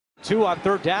2 on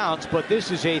third downs, but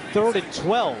this is a 3rd and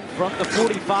 12 from the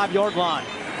 45-yard line.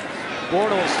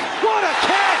 Bortles, what a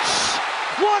catch!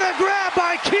 What a grab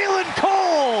by Keelan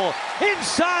Cole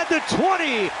inside the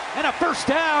 20, and a first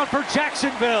down for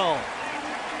Jacksonville.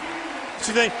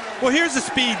 Well, here's the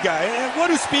speed guy. What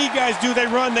do speed guys do? They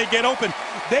run, they get open.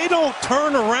 They don't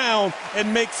turn around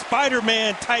and make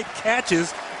Spider-Man type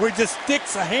catches where he just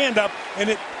sticks a hand up and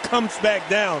it comes back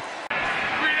down.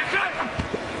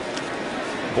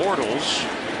 Bortles,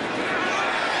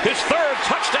 his 3rd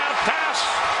touchdown pass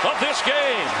of this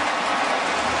game.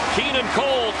 Keelan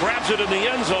Cole grabs it in the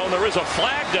end zone. There is a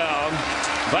flag down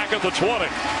back at the 20.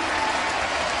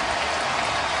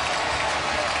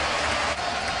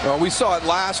 Well, we saw it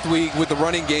last week with the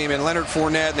running game and Leonard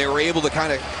Fournette, and they were able to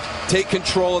kind of take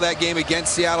control of that game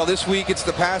against Seattle. This week, it's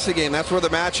the passing game. That's where the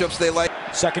matchups they like.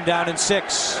 2nd down and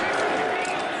 6.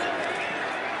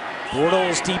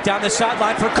 Bortles deep down the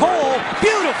sideline for Cole.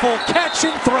 Beautiful catch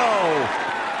and throw.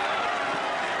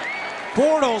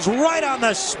 Bortles right on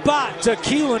the spot to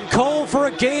Keelan Cole for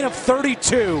a gain of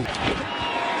 32.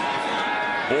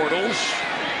 Bortles.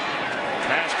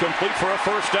 Pass complete for a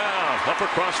first down, up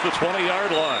across the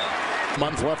 20-yard line.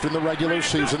 Month left in the regular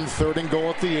season, 3rd and goal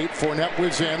at the 8. Fournette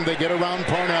was in. They get around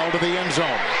Parnell to the end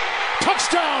zone.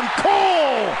 Touchdown,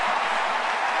 Cole!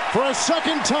 For a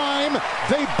 2nd time,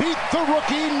 they beat the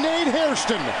rookie Nate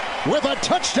Hairston with a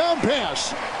touchdown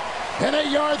pass. And a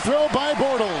yard throw by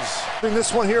Bortles.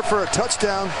 This one here for a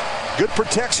touchdown. Good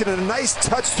protection and a nice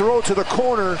touch throw to the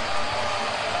corner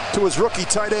to his rookie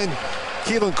tight end,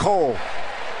 Keelan Cole.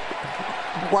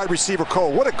 Wide receiver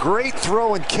Cole. What a great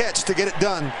throw and catch to get it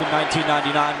done. In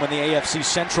 1999, when the AFC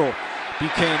Central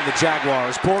became the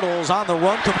Jaguars, Bortles on the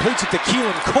run completes it to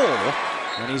Keelan Cole,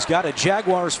 and he's got a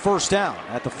Jaguars first down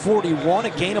at the 41, a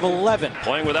gain of 11.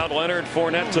 Playing without Leonard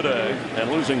Fournette today and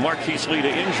losing Marquise Lee to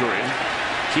injury,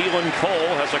 Keelan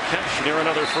Cole has a catch near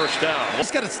another first down.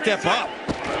 He's got to step up.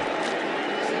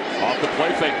 Off the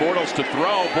play fake, Bortles to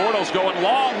throw. Bortles going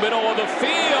long, middle of the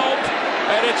field.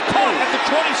 And it's caught at the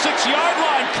 26-yard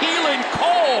line. Keelan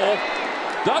Cole.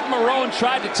 Doug Marrone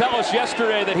tried to tell us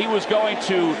yesterday that he was going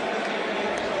to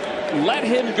let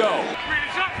him go.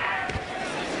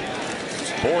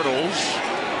 Bortles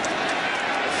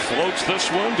floats this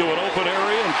one to an open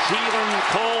area, and Keelan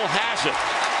Cole has it.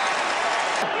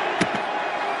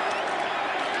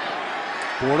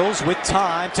 Bortles with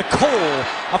time to Cole.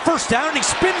 A first down, and he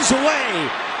spins away.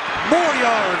 More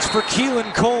yards for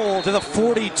Keelan Cole to the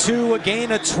 42, a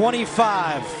gain of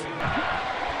 25.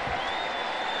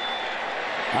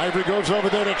 Ivory goes over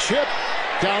there to Chip.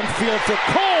 Downfield for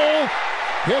Cole.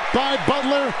 Hit by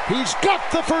Butler. He's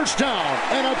got the first down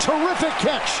and a terrific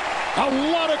catch.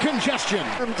 A lot of congestion.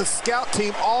 The scout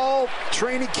team all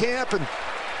training camp, and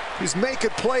he's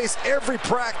making plays every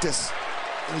practice.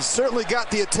 And he's certainly got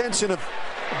the attention of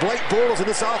Blake Bortles and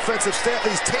this offensive staff.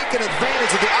 He's taken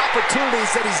advantage of the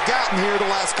opportunities that he's gotten here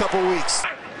the last couple weeks.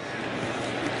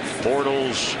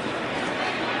 Bortles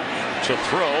to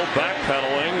throw,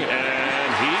 backpedaling, and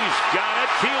he's got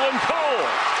it. Keelan Cole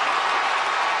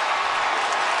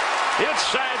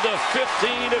inside the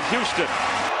 15 of Houston.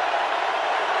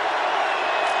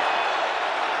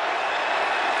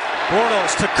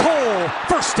 Bortles to Cole,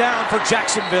 first down for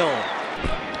Jacksonville.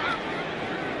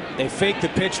 They fake the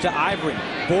pitch to Ivory.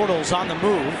 Bortles on the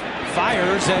move,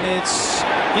 fires, and it's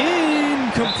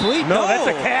incomplete. No, that's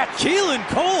a catch. Keelan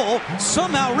Cole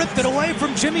somehow ripped it away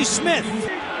from Jimmy Smith.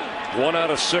 1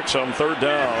 out of 6 on third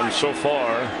down so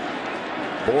far.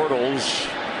 Bortles,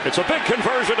 it's a big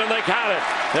conversion, and they got it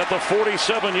at the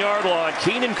 47-yard line.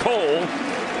 Keelan Cole,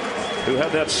 who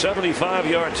had that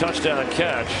 75-yard touchdown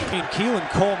catch. Keelan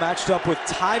Cole matched up with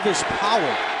Tyvis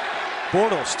Powell.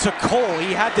 Bortles to Cole.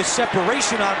 He had the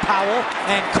separation on Powell,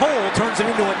 and Cole turns it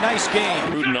into a nice game.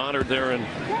 Gruden honored there in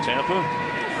Tampa.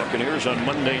 Buccaneers on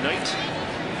Monday night.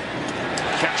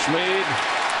 Catch made.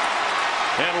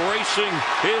 And racing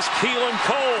is Keelan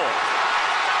Cole.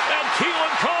 And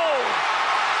Keelan Cole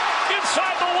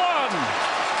inside the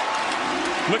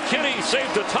 1. McKinney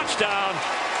saved a touchdown,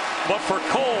 but for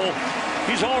Cole,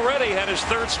 he's already had his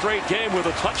 3rd straight game with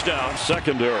a touchdown.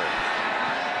 Secondary.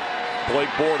 Blake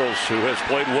Bortles, who has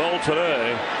played well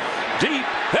today. Deep,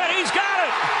 and he's got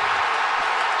it!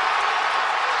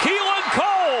 Keelan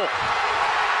Cole!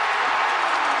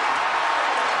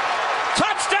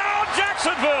 Touchdown,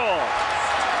 Jacksonville!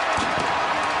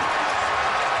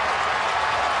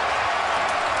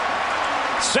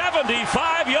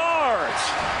 "75 yards.